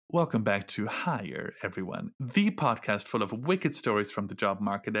Welcome back to Hire, everyone, the podcast full of wicked stories from the job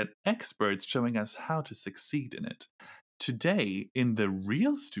market and experts showing us how to succeed in it. Today, in the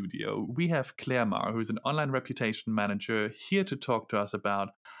real studio, we have Claire Marr, who's an online reputation manager, here to talk to us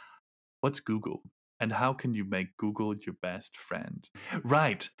about what's Google and how can you make Google your best friend.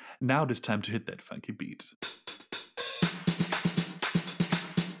 Right, now it is time to hit that funky beat.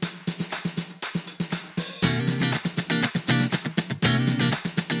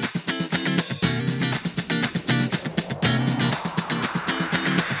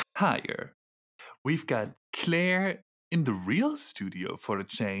 Hire. We've got Claire in the real studio for a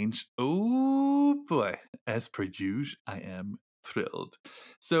change. Oh boy, as per usual, I am thrilled.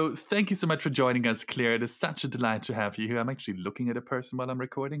 So thank you so much for joining us, Claire. It is such a delight to have you here. I'm actually looking at a person while I'm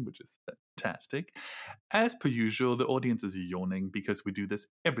recording, which is fantastic. As per usual, the audience is yawning because we do this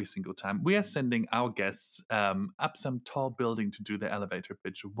every single time. We are sending our guests up some tall building to do their elevator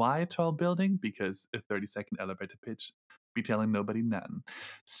pitch. Why a tall building? Because a 30-second elevator pitch be telling nobody none.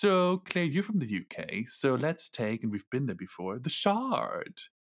 So, Claire, you're from the UK, so let's take, and we've been there before, the Shard.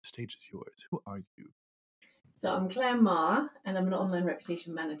 The stage is yours. Who are you? So I'm Claire Marr, and I'm an online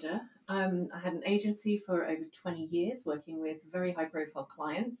reputation manager. I had an agency for over 20 years, working with very high-profile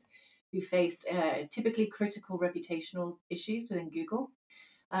clients who faced typically critical reputational issues within Google.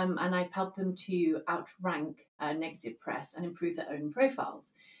 And I've helped them to outrank negative press and improve their own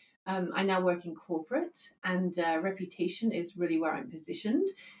profiles. I now work in corporate, and reputation is really where I'm positioned.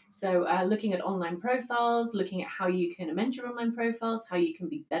 So, looking at online profiles, looking at how you can amend your online profiles, how you can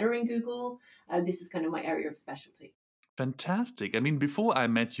be better in Google, this is kind of my area of specialty. Fantastic. I mean, before I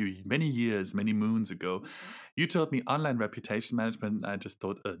met you many years, many moons ago, you told me online reputation management, and I just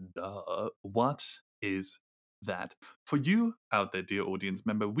thought, duh, what is that? For you out there, dear audience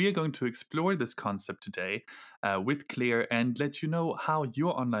member, we are going to explore this concept today with Claire and let you know how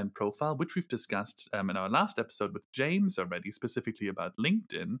your online profile, which we've discussed in our last episode with James already, specifically about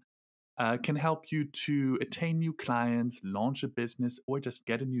LinkedIn, can help you to attain new clients, launch a business, or just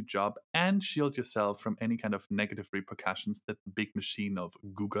get a new job and shield yourself from any kind of negative repercussions that the big machine of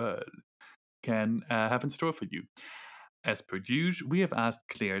Google can have in store for you. As per usual, we have asked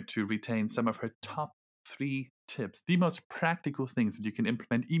Claire to retain some of her top 3 tips, the most practical things that you can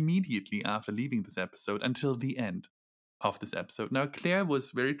implement immediately after leaving this episode until the end of this episode. Now, Claire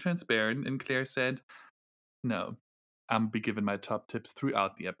was very transparent and Claire said, no, I'm be giving my top tips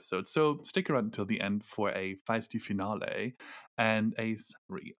throughout the episode. So stick around until the end for a feisty finale and a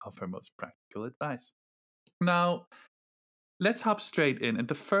summary of her most practical advice. Now, let's hop straight in. And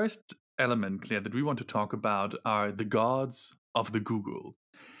the first element, Claire, that we want to talk about are the gods of the Google.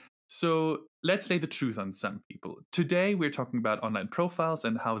 So let's lay the truth on some people. Today, we're talking about online profiles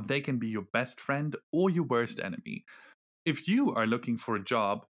and how they can be your best friend or your worst enemy. If you are looking for a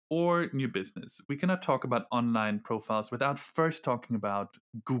job or new business, we cannot talk about online profiles without first talking about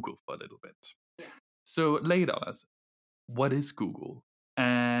Google for a little bit. So lay it on us. What is Google?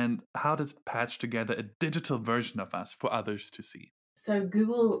 And how does it patch together a digital version of us for others to see? So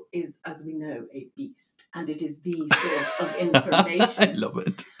Google is, as we know, a beast, and it is the source of information. I love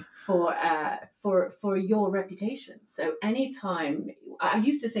it. For your reputation. So anytime I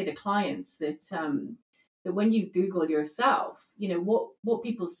used to say to clients that that when you Google yourself, what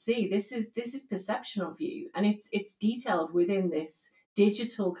people see, this is perception of you, and it's detailed within this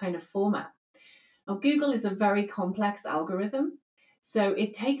digital kind of format. Now, Google is a very complex algorithm. So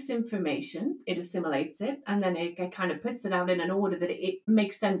it takes information, it assimilates it, and then it kind of puts it out in an order that it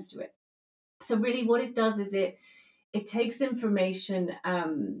makes sense to it. So really what it does is it takes information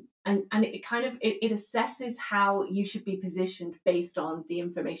and it kind of it assesses how you should be positioned based on the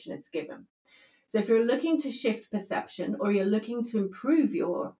information it's given. So if you're looking to shift perception or you're looking to improve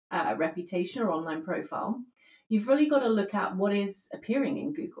your reputation or online profile, you've really got to look at what is appearing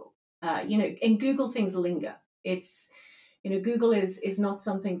in Google. In Google things linger. It's Google is not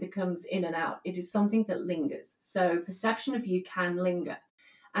something that comes in and out. It is something that lingers. So perception of you can linger.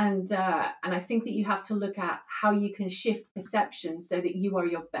 And I think that you have to look at how you can shift perception so that you are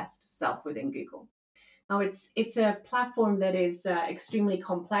your best self within Google. Now, it's a platform that is extremely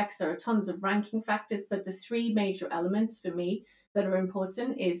complex. There are tons of ranking factors, but the 3 major elements for me that are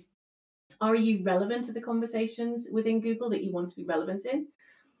important is, are you relevant to the conversations within Google that you want to be relevant in?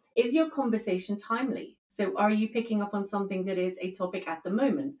 Is your conversation timely? So are you picking up on something that is a topic at the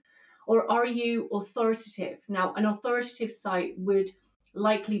moment? Or are you authoritative? Now, an authoritative site would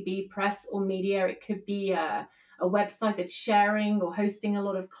likely be press or media. It could be a website that's sharing or hosting a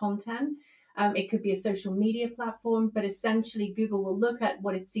lot of content. It could be a social media platform, but essentially Google will look at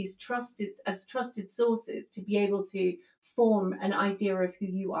what it sees trusted sources to be able to form an idea of who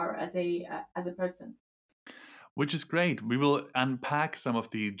you are as a person. Which is great. We will unpack some of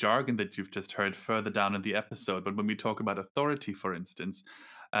the jargon that you've just heard further down in the episode. But when we talk about authority, for instance,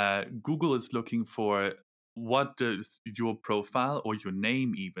 Google is looking for what does your profile or your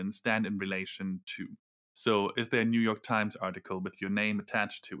name even stand in relation to. So, is there a New York Times article with your name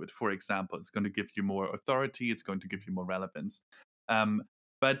attached to it, for example? It's going to give you more authority, it's going to give you more relevance. Um,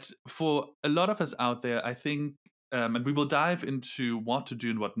 but for a lot of us out there, I think and we will dive into what to do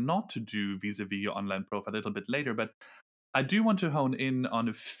and what not to do vis-a-vis your online profile a little bit later. But I do want to hone in on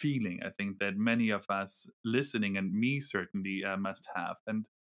a feeling I think that many of us listening, and me certainly, must have. And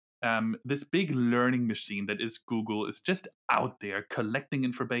this big learning machine that is Google is just out there collecting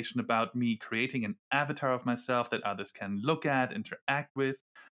information about me, creating an avatar of myself that others can look at, interact with.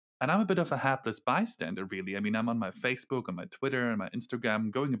 And I'm a bit of a hapless bystander, really. I mean, I'm on my Facebook, on my Twitter, and my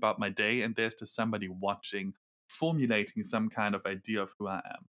Instagram, going about my day, and there's just somebody watching, formulating some kind of idea of who I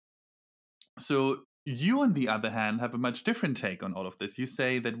am. So, you, on the other hand, have a much different take on all of this. You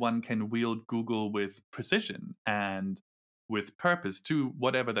say that one can wield Google with precision and with purpose to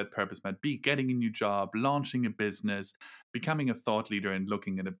whatever that purpose might be, getting a new job, launching a business, becoming a thought leader, and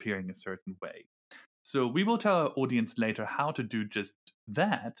looking and appearing a certain way. So we will tell our audience later how to do just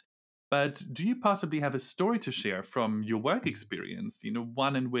that. But do you possibly have a story to share from your work experience?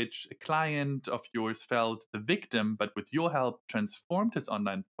 One in which a client of yours felt the victim, but with your help transformed his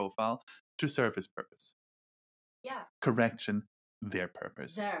online profile to serve his purpose. Yeah. Correction, their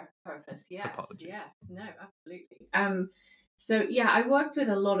purpose. Their purpose, yes. Apologies. Yes, no, absolutely. So yeah, I worked with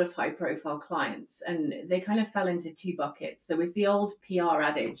a lot of high profile clients and they kind of fell into two buckets. There was the old PR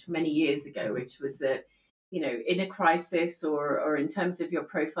adage many years ago, which was that, in a crisis or in terms of your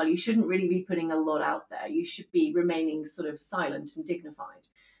profile, you shouldn't really be putting a lot out there. You should be remaining sort of silent and dignified.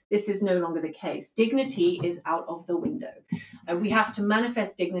 This is no longer the case. Dignity is out of the window. We have to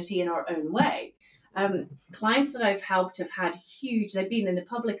manifest dignity in our own way. Clients that I've helped have had they've been in the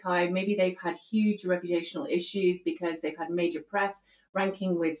public eye, maybe they've had huge reputational issues because they've had major press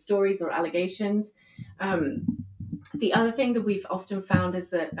ranking with stories or allegations. The other thing that we've often found is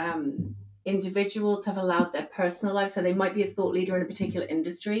that individuals have allowed their personal life, so they might be a thought leader in a particular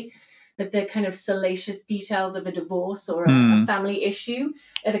industry, but the kind of salacious details of a divorce or a family issue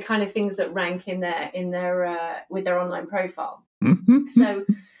are the kind of things that rank in their with their online profile. So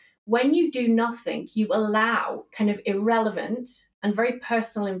when you do nothing, you allow kind of irrelevant and very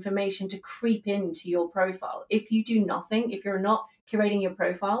personal information to creep into your profile. If you do nothing, if you're not curating your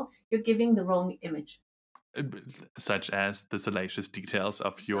profile, you're giving the wrong image. Such as the salacious details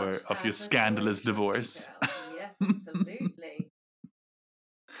of your scandalous divorce. Yes, absolutely.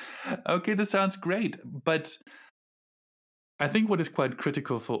 Okay, this sounds great. But I think what is quite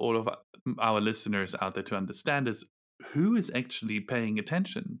critical for all of our listeners out there to understand is who is actually paying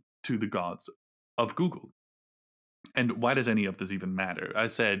attention to the gods of Google. And why does any of this even matter? I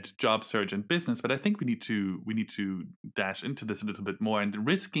said job search and business, but I think we need to dash into this a little bit more, and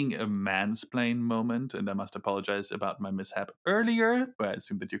risking a mansplain moment. And I must apologize about my mishap earlier, where I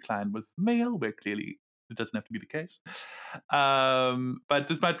assumed that your client was male, where clearly it doesn't have to be the case. But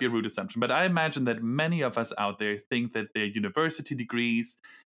this might be a rude assumption. But I imagine that many of us out there think that their university degrees,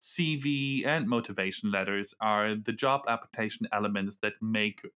 CV, and motivation letters are the job application elements that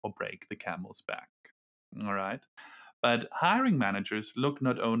make or break the camel's back. All right. But hiring managers look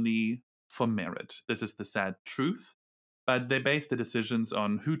not only for merit, this is the sad truth, but they base the decisions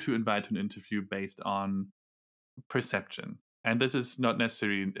on who to invite to an interview based on perception. And this is not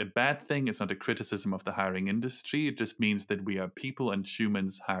necessarily a bad thing. It's not a criticism of the hiring industry. It just means that we are people and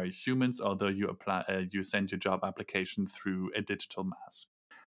humans hire humans, although you send your job application through a digital mask.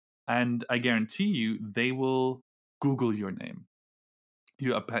 And I guarantee you, they will Google your name.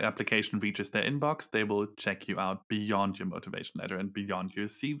 Your application reaches their inbox, they will check you out beyond your motivation letter and beyond your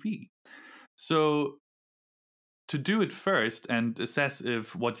CV. So, to do it first and assess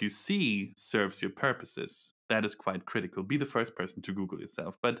if what you see serves your purposes, that is quite critical. Be the first person to Google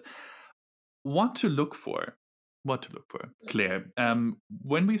yourself. But what to look for? Claire.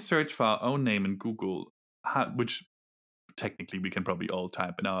 When we search for our own name in Google, which technically we can probably all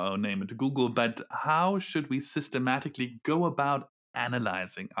type in our own name into Google, but how should we systematically go about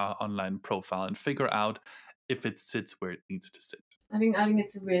analyzing our online profile and figure out if it sits where it needs to sit? I think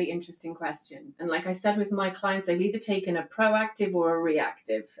it's a really interesting question. And like I said with my clients, I've either taken a proactive or a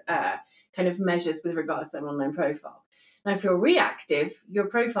reactive kind of measures with regards to their online profile. Now, if you're reactive, your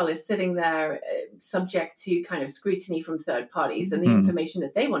profile is sitting there subject to kind of scrutiny from third parties, and the information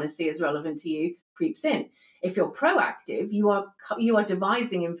that they want to see is relevant to you creeps in. If you're proactive, you are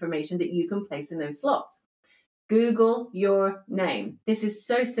devising information that you can place in those slots. Google your name. This is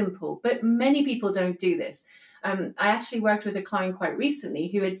so simple, but many people don't do this. I actually worked with a client quite recently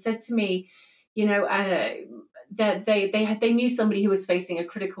who had said to me, that they knew somebody who was facing a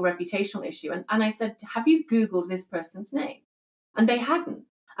critical reputational issue, and I said, "Have you Googled this person's name?" And they hadn't.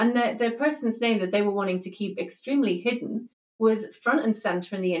 And the person's name that they were wanting to keep extremely hidden was front and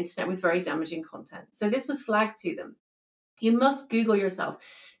center in the internet with very damaging content. So this was flagged to them. You must Google yourself.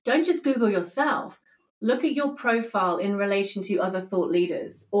 Don't just Google yourself. Look at your profile in relation to other thought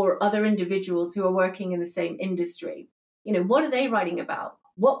leaders or other individuals who are working in the same industry. What are they writing about?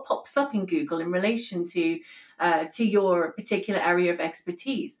 What pops up in Google in relation to your particular area of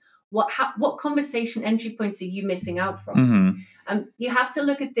expertise? What conversation entry points are you missing out from? You have to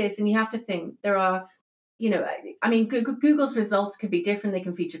look at this and you have to think there are, Google's results could be different. They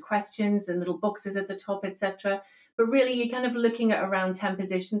can feature questions and little boxes at the top, etc. But really, you're kind of looking at around 10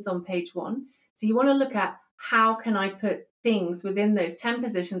 positions on page one. So you want to look at how can I put things within those 10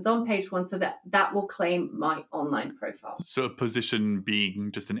 positions on page one so that will claim my online profile. So a position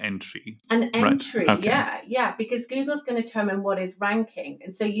being just an entry. An entry, right. Okay. Yeah, because Google's going to determine what is ranking.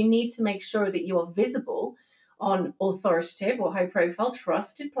 And so you need to make sure that you are visible on authoritative or high profile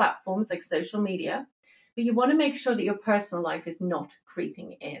trusted platforms like social media. But you want to make sure that your personal life is not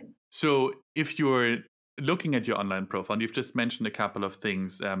creeping in. So if you're looking at your online profile, and you've just mentioned a couple of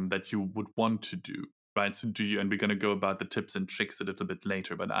things that you would want to do, right? So do you, and we're going to go about the tips and tricks a little bit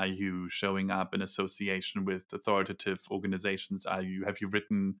later, but are you showing up in association with authoritative organizations? Have you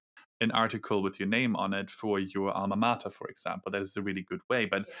written an article with your name on it for your alma mater, for example? That is a really good way.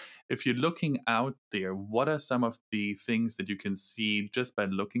 But if you're looking out there, what are some of the things that you can see just by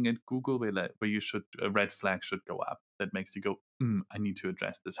looking at Google where a red flag should go up that makes you go, I need to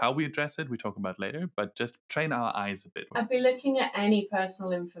address this? How we address it, we talk about later, but just train our eyes a bit. I'd be looking at any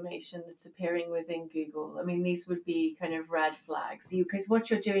personal information that's appearing within Google. I mean, these would be kind of red flags. Because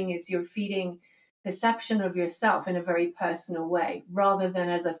what you're doing is you're feeding perception of yourself in a very personal way, rather than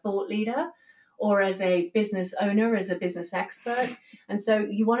as a thought leader or as a business owner, as a business expert. And so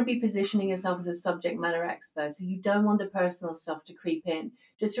you want to be positioning yourself as a subject matter expert. So you don't want the personal stuff to creep in.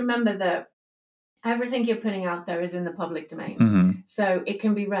 Just remember that everything you're putting out there is in the public domain. So it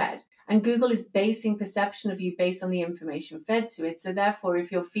can be read. And Google is basing perception of you based on the information fed to it. So therefore,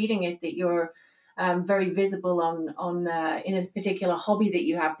 if you're feeding it that you're very visible on in a particular hobby that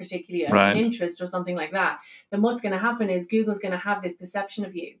you have, particularly an interest or something like that, then what's going to happen is Google's going to have this perception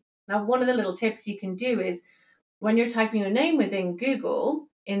of you. Now, one of the little tips you can do is when you're typing your name within Google,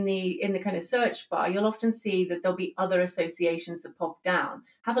 in the kind of search bar, you'll often see that there'll be other associations that pop down.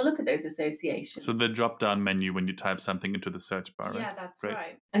 Have a look at those associations. So the drop-down menu when you type something into the search bar, right? Yeah, that's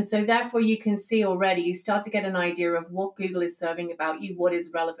right. And so therefore you can see already, you start to get an idea of what Google is serving about you, what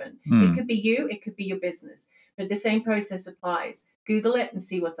is relevant. It could be you, it could be your business. But the same process applies. Google it and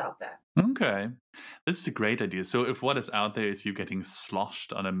see what's out there. Okay. This is a great idea. So if what is out there is you getting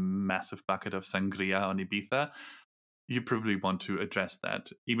sloshed on a massive bucket of sangria on Ibiza, you probably want to address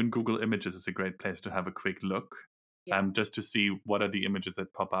that. Even Google Images is a great place to have a quick look, just to see what are the images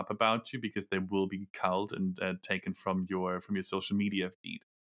that pop up about you, because they will be culled and taken from your social media feed.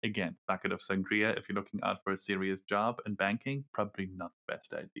 Again, bucket of sangria. If you're looking out for a serious job in banking, probably not the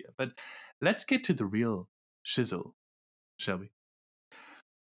best idea. But let's get to the real shizzle, shall we?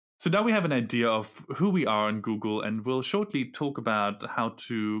 So now we have an idea of who we are on Google, and we'll shortly talk about how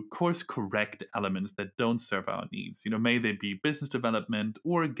to course correct elements that don't serve our needs. May they be business development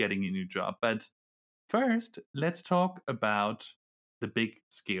or getting a new job. But first, let's talk about the big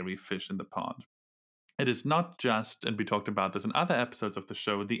scary fish in the pond. It is not just, and we talked about this in other episodes of the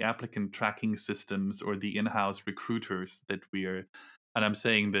show, the applicant tracking systems or the in-house recruiters that we're, and I'm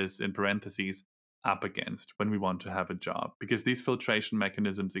saying this in parentheses, up against when we want to have a job, because these filtration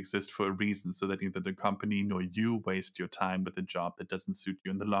mechanisms exist for a reason, so that neither the company nor you waste your time with a job that doesn't suit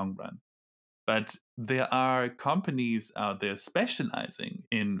you in the long run. But there are companies out there specializing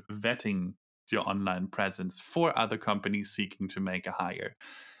in vetting your online presence for other companies seeking to make a hire.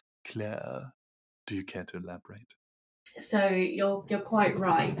 Claire, do you care to elaborate? So you're quite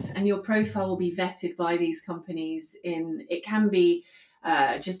right, and your profile will be vetted by these companies. It can be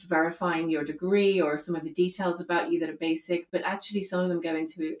just verifying your degree or some of the details about you that are basic, but actually some of them go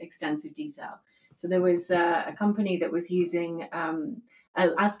into extensive detail. So there was a company that was using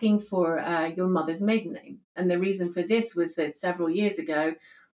asking for your mother's maiden name, and the reason for this was that several years ago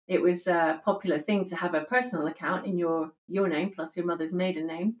it was a popular thing to have a personal account in your name plus your mother's maiden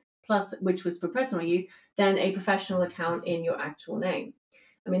name, plus which was for personal use, then a professional account in your actual name.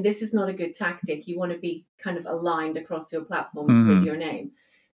 I mean, this is not a good tactic. You want to be kind of aligned across your platforms with your name.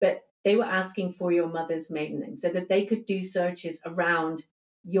 But they were asking for your mother's maiden name so that they could do searches around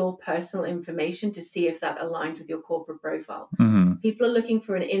your personal information to see if that aligned with your corporate profile. People are looking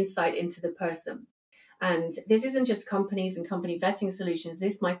for an insight into the person. And this isn't just companies and company vetting solutions.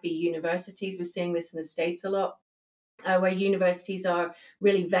 This might be universities. We're seeing this in the States a lot, where universities are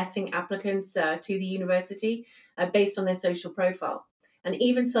really vetting applicants to the university based on their social profile. And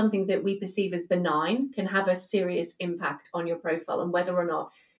even something that we perceive as benign can have a serious impact on your profile and whether or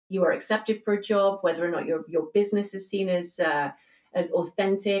not you are accepted for a job, whether or not your business is seen as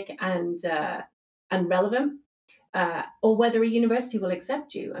authentic and relevant, or whether a university will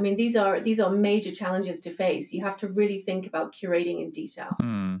accept you. I mean, these are major challenges to face. You have to really think about curating in detail.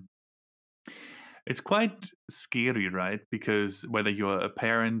 It's quite scary, right? Because whether you're a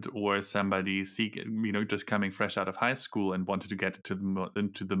parent or somebody just coming fresh out of high school and wanted to get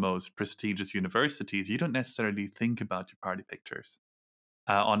into the most prestigious universities, you don't necessarily think about your party pictures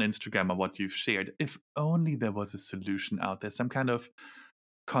on Instagram or what you've shared. If only there was a solution out there, some kind of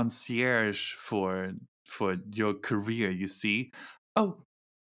concierge for your career. You see? Oh,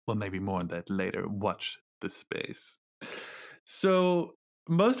 well, maybe more on that later. Watch the space. So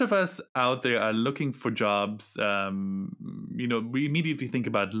most of us out there are looking for jobs. We immediately think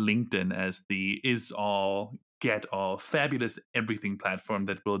about LinkedIn as the is all, get all, fabulous everything platform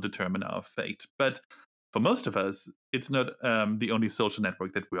that will determine our fate. But for most of us, it's not the only social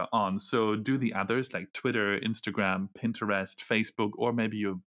network that we are on. So do the others like Twitter, Instagram, Pinterest, Facebook, or maybe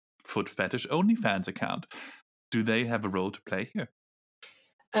your foot fetish OnlyFans account, do they have a role to play here?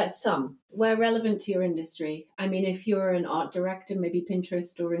 Some, where relevant to your industry. I mean, if you're an art director, maybe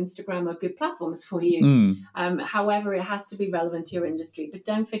Pinterest or Instagram are good platforms for you. However, it has to be relevant to your industry. But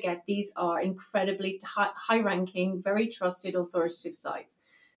don't forget, these are incredibly high-ranking, very trusted, authoritative sites.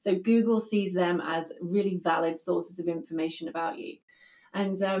 So Google sees them as really valid sources of information about you.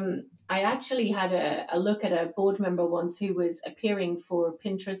 And I actually had a look at a board member once who was appearing for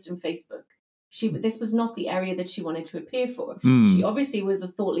Pinterest and Facebook. This was not the area that she wanted to appear for. She obviously was a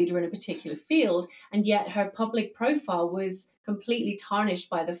thought leader in a particular field, and yet her public profile was completely tarnished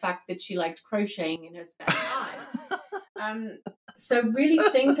by the fact that she liked crocheting in her spare time. So really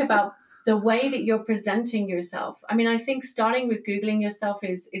think about the way that you're presenting yourself. I mean, I think starting with Googling yourself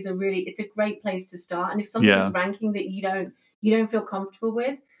is it's a great place to start. And if something is ranking that you don't feel comfortable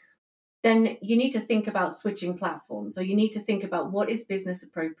with, then you need to think about switching platforms, or you need to think about what is business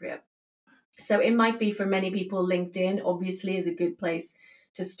appropriate. So it might be for many people, LinkedIn obviously is a good place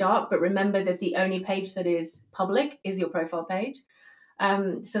to start, but remember that the only page that is public is your profile page.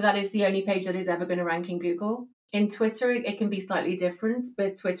 So that is the only page that is ever going to rank in Google. In Twitter, it can be slightly different,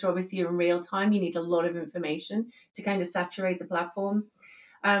 but Twitter, obviously, you're in real time. You need a lot of information to kind of saturate the platform.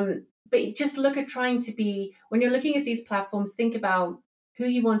 But just look at when you're looking at these platforms, think about who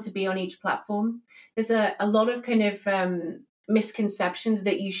you want to be on each platform. There's a lot of kind of misconceptions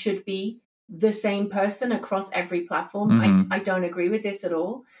that you should be the same person across every platform. I don't agree with this at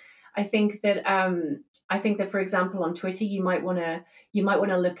all. I think that for example, on Twitter, you might want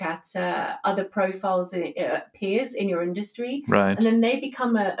to look at other profiles, peers in your industry, right? And then they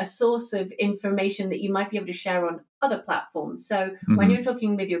become a source of information that you might be able to share on other platforms. So when you're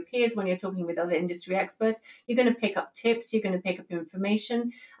talking with your peers, when you're talking with other industry experts, you're going to pick up tips, you're going to pick up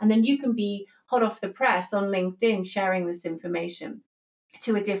information, and then you can be hot off the press on LinkedIn sharing this information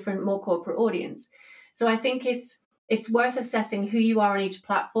to a different, more corporate audience. So I think it's worth assessing who you are on each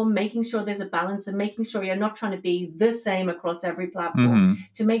platform, making sure there's a balance, and making sure you're not trying to be the same across every platform,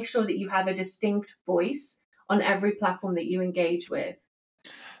 to make sure that you have a distinct voice on every platform that you engage with.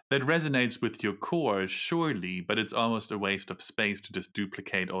 That resonates with your core, surely, but it's almost a waste of space to just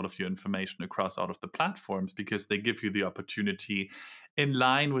duplicate all of your information across all of the platforms, because they give you the opportunity in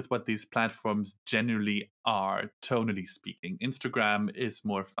line with what these platforms generally are, tonally speaking. Instagram is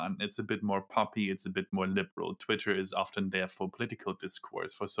more fun. It's a bit more poppy. It's a bit more liberal. Twitter is often there for political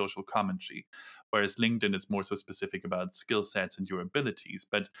discourse, for social commentary, whereas LinkedIn is more so specific about skill sets and your abilities.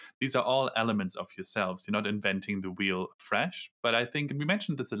 But these are all elements of yourselves. You're not inventing the wheel fresh. But I think, and we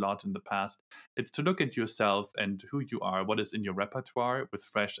mentioned this a lot in the past, it's to look at yourself and who you are, what is in your repertoire with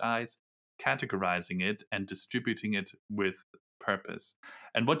fresh eyes, categorizing it and distributing it with purpose.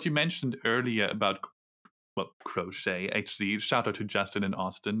 And what you mentioned earlier about crochet, actually, shout out to Justin in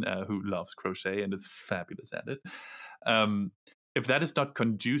Austin, who loves crochet and is fabulous at it. If that is not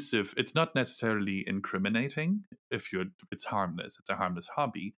conducive, it's not necessarily incriminating. It's harmless. It's a harmless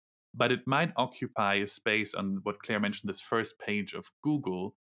hobby. but it might occupy a space on what Claire mentioned, this first page of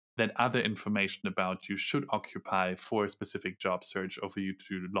Google, that other information about you should occupy for a specific job search or for you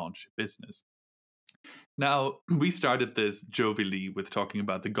to launch your business. Now, we started this jovially with talking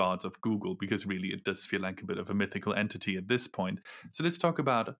about the gods of Google because really it does feel like a bit of a mythical entity at this point. So let's talk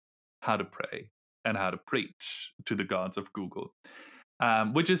about how to pray and how to preach to the gods of Google,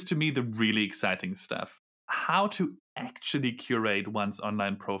 which is to me the really exciting stuff. How to actually curate one's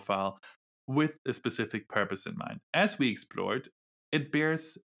online profile with a specific purpose in mind. As we explored, it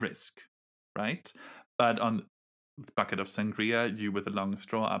bears risk, right? But on the bucket of sangria, you with a long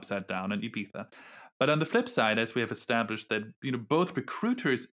straw upside down in Ibiza. But on the flip side, as we have established that both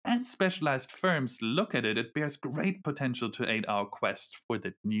recruiters and specialized firms look at it, it bears great potential to aid our quest for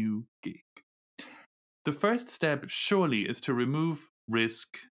that new gig. The first step surely is to remove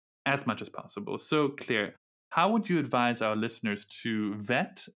risk as much as possible. So, Claire, how would you advise our listeners to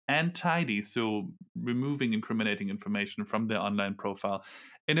vet and tidy, so removing incriminating information from their online profile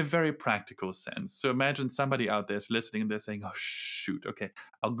in a very practical sense? So imagine somebody out there is listening and they're saying, oh, shoot, okay,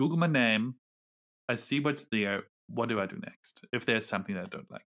 I'll Google my name, I see what's there. What do I do next if there's something that I don't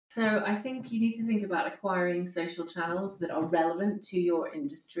like? So I think you need to think about acquiring social channels that are relevant to your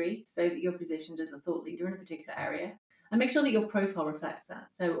industry so that you're positioned as a thought leader in a particular area. And make sure that your profile reflects that.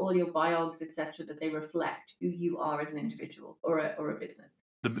 So all your biogs, etc., that they reflect who you are as an individual or a business.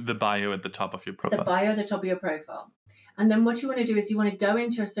 The bio at the top of your The profile. bio at the top of your profile. And then what you want to do is you want to go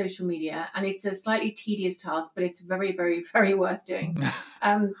into your social media, and it's a slightly tedious task, but it's very, very, very worth doing.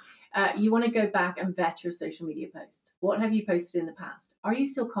 You want to go back and vet your social media posts. What have you posted in the past? Are you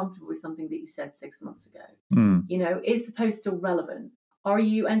still comfortable with something that you said 6 months ago? Is the post still relevant? Are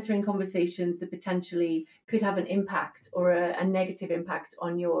you entering conversations that potentially could have an impact or a negative impact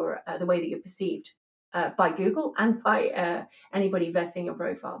on your the way that you're perceived by Google and by anybody vetting your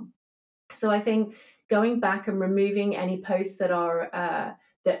profile? So I think going back and removing any posts that are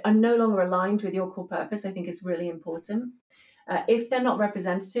no longer aligned with your core purpose, I think is really important. If they're not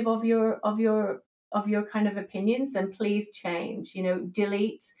representative of your kind of opinions, then please change.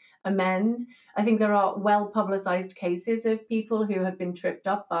 Delete, amend. I think there are well publicized cases of people who have been tripped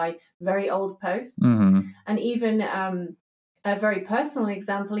up by very old posts, and even a very personal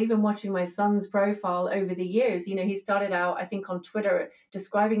example, even watching my son's profile over the years, he started out, I think, on Twitter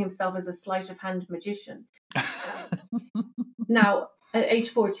describing himself as a sleight of hand magician. Now, at age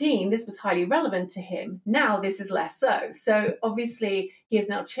 14, this was highly relevant to him. Now, this is less so. So obviously, he has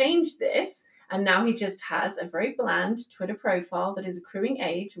now changed this. And now he just has a very bland Twitter profile that is accruing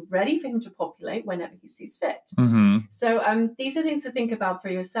age, ready for him to populate whenever he sees fit. So these are things to think about for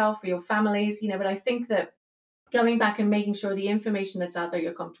yourself, for your families, but I think that going back and making sure the information that's out there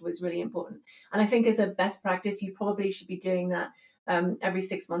you're comfortable with is really important. And I think as a best practice, you probably should be doing that every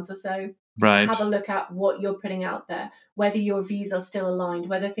 6 months or so. Right. Have a look at what you're putting out there, whether your views are still aligned,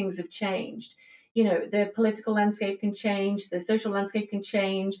 whether things have changed. The political landscape can change, the social landscape can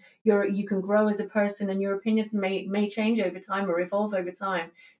change. You can grow as a person, and your opinions may change over time or evolve over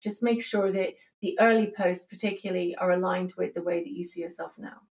time. Just make sure that the early posts particularly are aligned with the way that you see yourself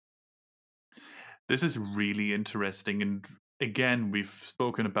now. This is really interesting. And again, we've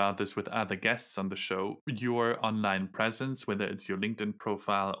spoken about this with other guests on the show. Your online presence, whether it's your LinkedIn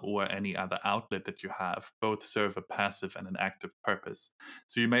profile or any other outlet that you have, both serve a passive and an active purpose.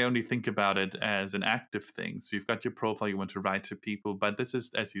 So you may only think about it as an active thing. So you've got your profile, you want to write to people, but this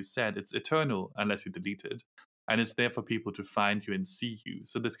is, as you said, it's eternal unless you delete it. And it's there for people to find you and see you.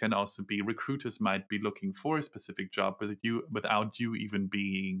 So this can also be recruiters might be looking for a specific job without you even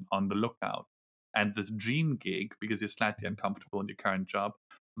being on the lookout. And this dream gig, because you're slightly uncomfortable in your current job,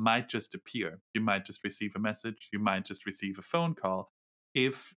 might just appear. You might just receive a message. You might just receive a phone call.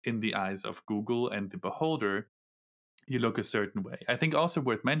 If in the eyes of Google and the beholder, you look a certain way. I think also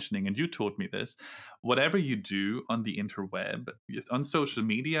worth mentioning, and you told me this, whatever you do on the interweb, on social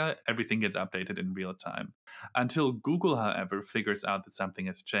media, everything gets updated in real time. Until Google, however, figures out that something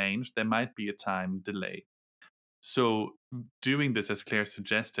has changed, there might be a time delay. So doing this, as Claire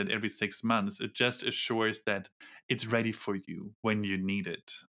suggested, every 6 months, it just assures that it's ready for you when you need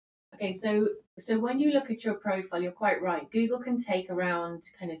it. Okay, so when you look at your profile, you're quite right. Google can take around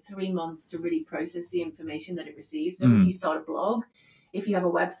kind of 3 months to really process the information that it receives. So if you start a blog, if you have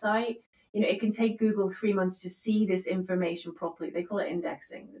a website, it can take Google 3 months to see this information properly. They call it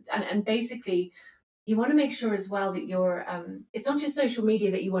indexing. And basically, you want to make sure as well that you're, it's not just social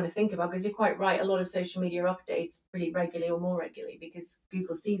media that you want to think about, because you're quite right. A lot of social media updates pretty regularly or more regularly because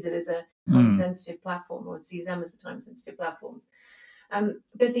Google sees it as a time-sensitive platform, or it sees them as a time-sensitive platforms.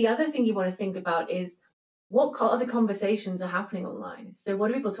 But the other thing you want to think about is what other conversations are happening online? So what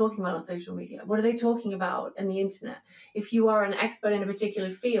are people talking about on social media? What are they talking about in the internet? If you are an expert in a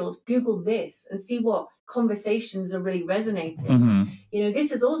particular field, Google this and see what conversations are really resonating.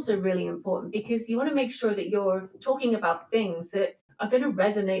 This is also really important because you want to make sure that you're talking about things that are going to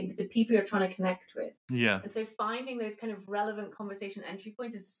resonate with the people you're trying to connect with. Yeah. And so finding those kind of relevant conversation entry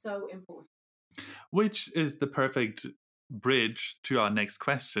points is so important. Which is the perfect bridge to our next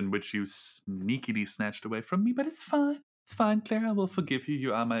question, which you sneakily snatched away from me, but it's fine. It's fine, Claire. I will forgive you.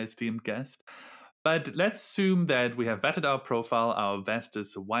 You are my esteemed guest. But let's assume that we have vetted our profile. Our vest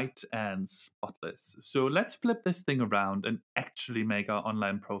is white and spotless. So let's flip this thing around and actually make our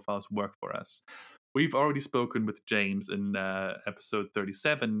online profiles work for us. We've already spoken with James in episode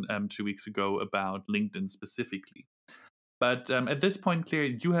 37 2 weeks ago about LinkedIn specifically. But at this point, Claire,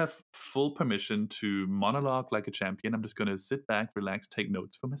 you have full permission to monologue like a champion. I'm just going to sit back, relax, take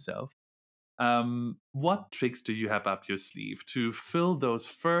notes for myself. What tricks do you have up your sleeve to fill those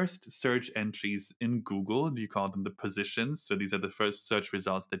first search entries in Google? Do you call them the positions? So these are the first search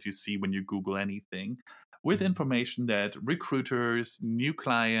results that you see when you Google anything, with information that recruiters, new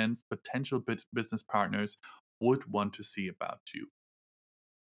clients, potential business partners would want to see about you.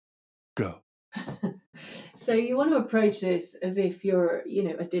 Go. So you want to approach this as if you're,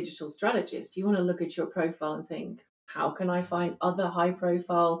 a digital strategist. You want to look at your profile and think, how can I find other high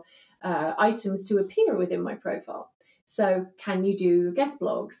profile items to appear within my profile? So can you do guest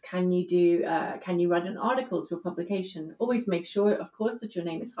blogs? Can you write an article to a publication? Always make sure, of course, that your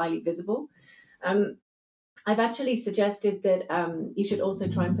name is highly visible. I've actually suggested that you should also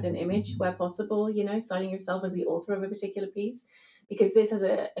try and put an image where possible, styling yourself as the author of a particular piece, because this has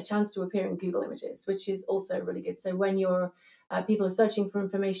a chance to appear in Google Images, which is also really good. So when people are searching for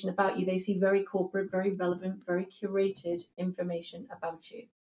information about you, they see very corporate, very relevant, very curated information about you.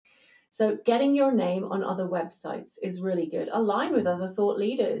 So getting your name on other websites is really good. Align with other thought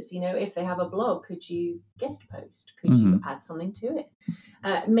leaders. If they have a blog, could you guest post? Could you add something to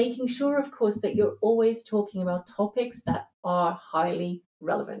it? Making sure, of course, that you're always talking about topics that are highly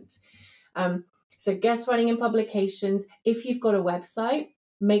relevant. So guest writing in publications. If you've got a website,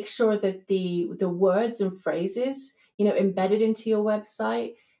 make sure that the words and phrases, embedded into your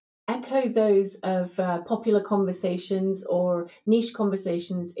website echo those of popular conversations or niche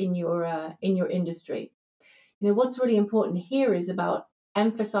conversations in your industry. What's really important here is about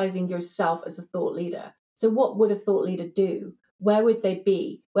emphasizing yourself as a thought leader. So what would a thought leader do? Where would they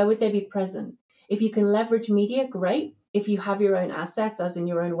be? Where would they be present? If you can leverage media, great. If you have your own assets, as in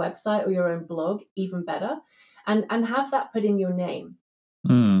your own website or your own blog, even better. And have that put in your name.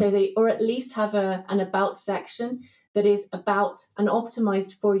 Or at least have an about section that is about and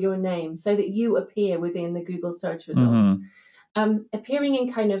optimized for your name so that you appear within the Google search results. Appearing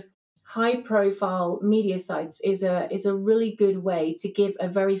in kind of high profile media sites is a really good way to give a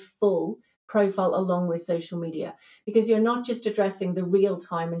very full profile along with social media, because you're not just addressing the real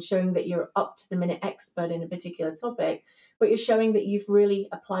time and showing that you're up to the minute expert in a particular topic, but you're showing that you've really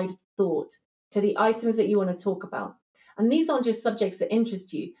applied thought to the items that you want to talk about. And these aren't just subjects that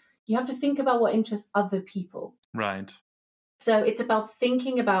interest you. You have to think about what interests other people. Right. So it's about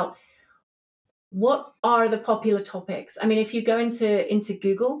thinking about what are the popular topics. I mean, if you go into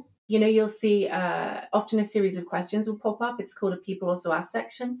Google, you'll see often a series of questions will pop up. It's called a People Also Ask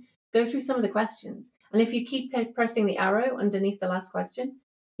section. Go through some of the questions. And if you keep pressing the arrow underneath the last question,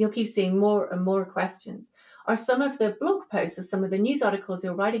 you'll keep seeing more and more questions. Are some of the blog posts or some of the news articles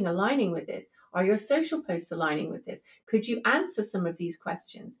you're writing aligning with this? Are your social posts aligning with this? Could you answer some of these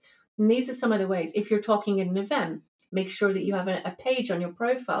questions? And these are some of the ways. If you're talking at an event, make sure that you have a page on your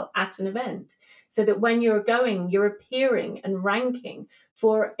profile at an event, so that when you're appearing and ranking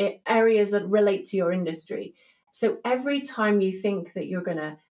for areas that relate to your industry. So every time you think that you're going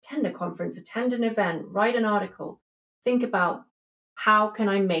to attend a conference, attend an event, write an article, think about, how can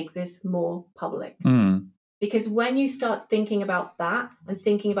I make this more public? Because when you start thinking about that and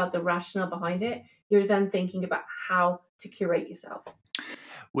thinking about the rationale behind it, you're then thinking about how to curate yourself.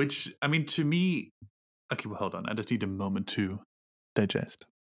 Which, I mean, to me, okay, well, hold on. I just need a moment to digest.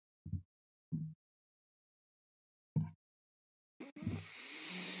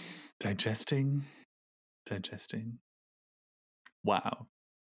 Digesting. Wow.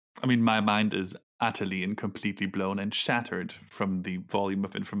 I mean, my mind is utterly and completely blown and shattered from the volume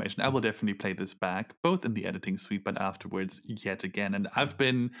of information. I will definitely play this back, both in the editing suite, but afterwards yet again. And I've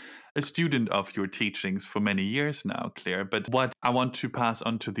been a student of your teachings for many years now, Claire. But what I want to pass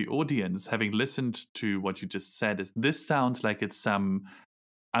on to the audience, having listened to what you just said, is this sounds like it's some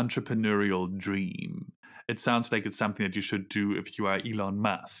entrepreneurial dream. It sounds like it's something that you should do if you are Elon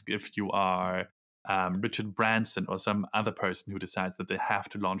Musk, if you are Richard Branson or some other person who decides that they have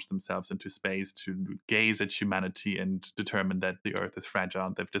to launch themselves into space to gaze at humanity and determine that the Earth is fragile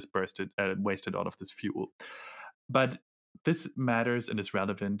and they've just wasted all of this fuel. But this matters and is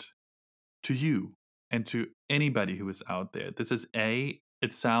relevant to you and to anybody who is out there. This is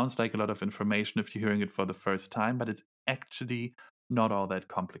it sounds like a lot of information if you're hearing it for the first time, but it's actually not all that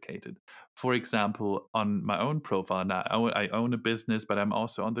complicated. For example, on my own profile now, I own a business, but I'm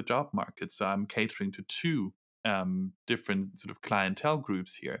also on the job market. So I'm catering to two different sort of clientele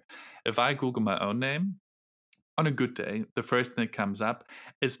groups here. If I Google my own name, on a good day, the first thing that comes up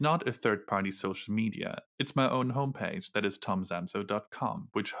is not a third party social media. It's my own homepage, that is tomzamso.com,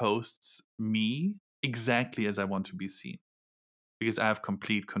 which hosts me exactly as I want to be seen, because I have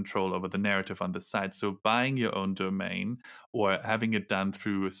complete control over the narrative on the site. So buying your own domain or having it done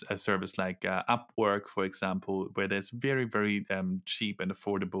through a service like Upwork, for example, where there's very, very cheap and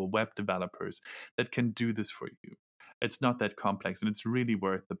affordable web developers that can do this for you. It's not that complex and it's really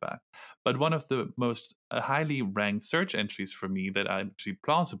worth the buck. But one of the most highly ranked search entries for me that are actually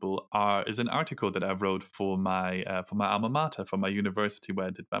plausible is an article that I wrote for my alma mater, for my university where I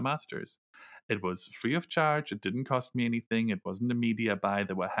did my master's. It was free of charge. It didn't cost me anything. It wasn't a media buy.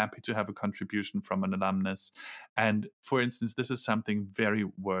 They were happy to have a contribution from an alumnus. And for instance, this is something very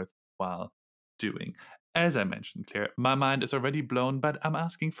worthwhile doing. As I mentioned, Claire, my mind is already blown, but I'm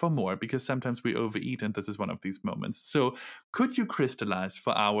asking for more because sometimes we overeat, and this is one of these moments. So, could you crystallize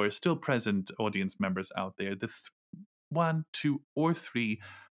for our still present audience members out there the 1, 2, or 3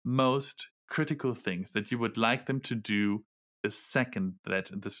 most critical things that you would like them to do the second that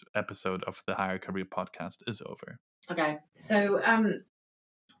this episode of the Higher Career Podcast is over? Okay, so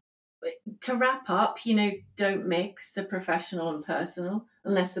to wrap up, don't mix the professional and personal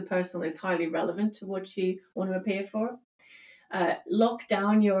unless the personal is highly relevant to what you want to appear for. Lock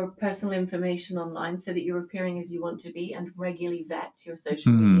down your personal information online so that you're appearing as you want to be, and regularly vet your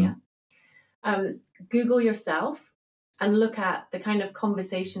social media. Google yourself and look at the kind of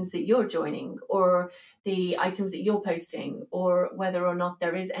conversations that you're joining, or the items that you're posting, or whether or not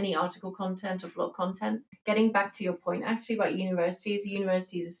there is any article content or blog content. Getting back to your point actually about universities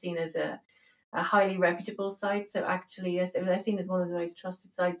are seen as a highly reputable site. So actually, yes, they're seen as one of the most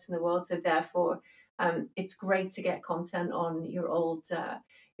trusted sites in the world. So therefore, it's great to get content on your old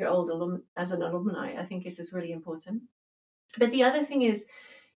as an alumni. I think this is really important. But the other thing is,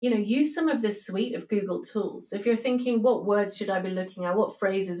 use some of this suite of Google tools. So if you're thinking, what words should I be looking at? What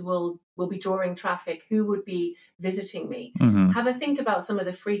phrases will be drawing traffic? Who would be visiting me? Have a think about some of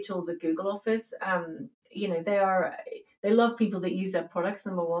the free tools that Google offers. They love people that use their products,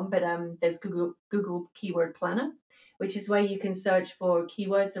 number one, but there's Google Keyword Planner, which is where you can search for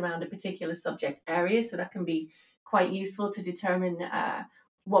keywords around a particular subject area. So that can be quite useful to determine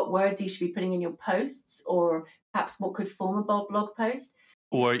what words you should be putting in your posts, or perhaps what could form a blog post.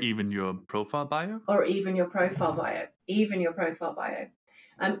 Or even your profile bio?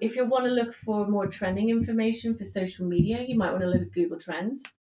 If you want to look for more trending information for social media, you might want to look at Google Trends.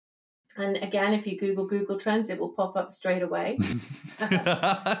 And again, if you Google Trends, it will pop up straight away.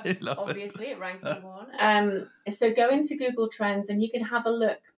 Obviously, it ranks number one. So go into Google Trends and you can have a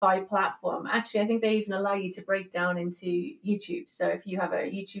look by platform. Actually, I think they even allow you to break down into YouTube. So if you have a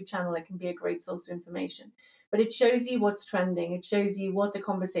YouTube channel, it can be a great source of information. But it shows you what's trending. It shows you what the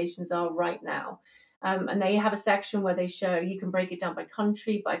conversations are right now. And they have a section where you can break it down by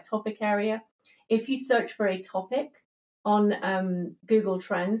country, by topic area. If you search for a topic on Google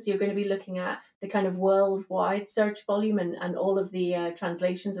Trends, you're going to be looking at the kind of worldwide search volume and all of the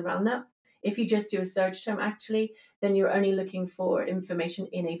translations around that. If you just do a search term, actually, then you're only looking for information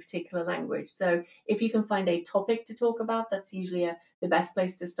in a particular language. So if you can find a topic to talk about, that's usually the best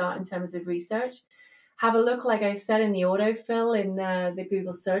place to start in terms of research. Have a look, like I said, in the autofill in the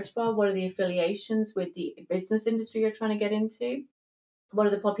Google search bar. What are the affiliations with the business industry you're trying to get into? What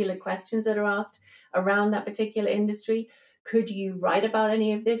are the popular questions that are asked around that particular industry? Could you write about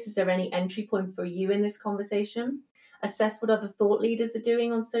any of this? Is there any entry point for you in this conversation? Assess what other thought leaders are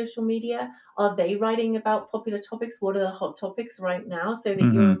doing on social media. Are they writing about popular topics? What are the hot topics right now so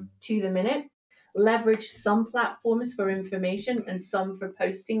that you're to the minute? Leverage some platforms for information and some for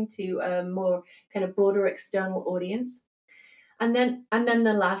posting to a more kind of broader external audience. And then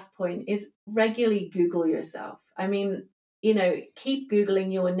the last point is regularly Google yourself. I mean, keep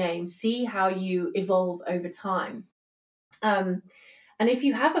Googling your name, see how you evolve over time. And if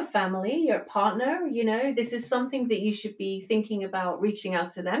you have a family, your partner, this is something that you should be thinking about reaching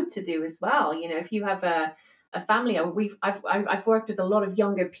out to them to do as well. If you have a family, I've worked with a lot of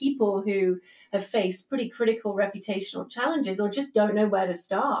younger people who have faced pretty critical reputational challenges or just don't know where to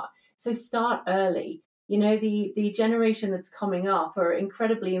start. So start early. You know, the generation that's coming up are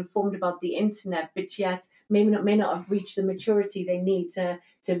incredibly informed about the internet, but yet may not have reached the maturity they need to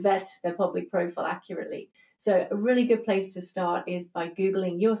vet their public profile accurately. So a really good place to start is by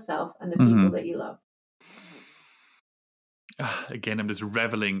Googling yourself and the people that you love. Again, I'm just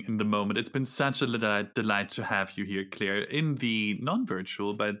reveling in the moment. It's been such a delight to have you here, Claire, in the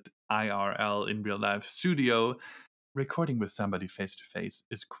non-virtual but IRL in real life studio. Recording with somebody face to face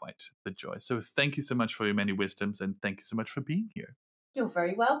is quite the joy. So thank you so much for your many wisdoms, and thank you so much for being here. You're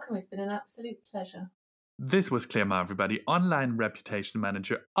very welcome. It's been an absolute pleasure. This was Claire Ma, everybody, online reputation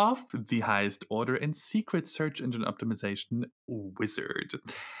manager of the highest order and secret search engine optimization wizard.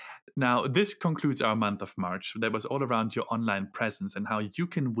 Now, this concludes our month of March. That was all around your online presence and how you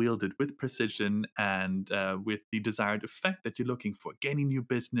can wield it with precision and with the desired effect that you're looking for, gaining new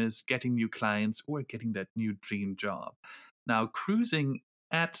business, getting new clients, or getting that new dream job. Now, cruising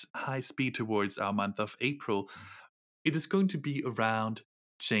at high speed towards our month of April, it is going to be around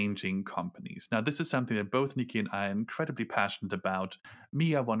changing companies. Now, this is something that both Nikki and I are incredibly passionate about.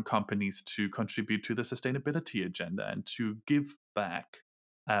 Me, I want companies to contribute to the sustainability agenda and to give back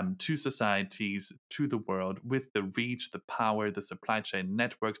to societies, to the world, with the reach, the power, the supply chain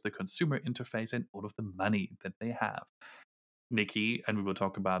networks, the consumer interface, and all of the money that they have. Nikki, and we will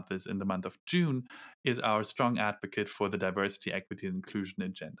talk about this in the month of June, is our strong advocate for the diversity, equity, and inclusion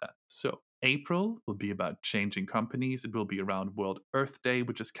agenda. So, April will be about changing companies. It will be around World Earth Day,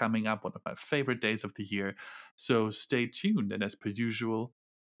 which is coming up, one of my favorite days of the year. So, stay tuned. And as per usual,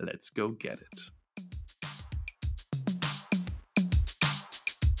 let's go get it.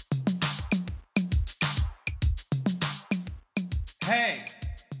 Hey,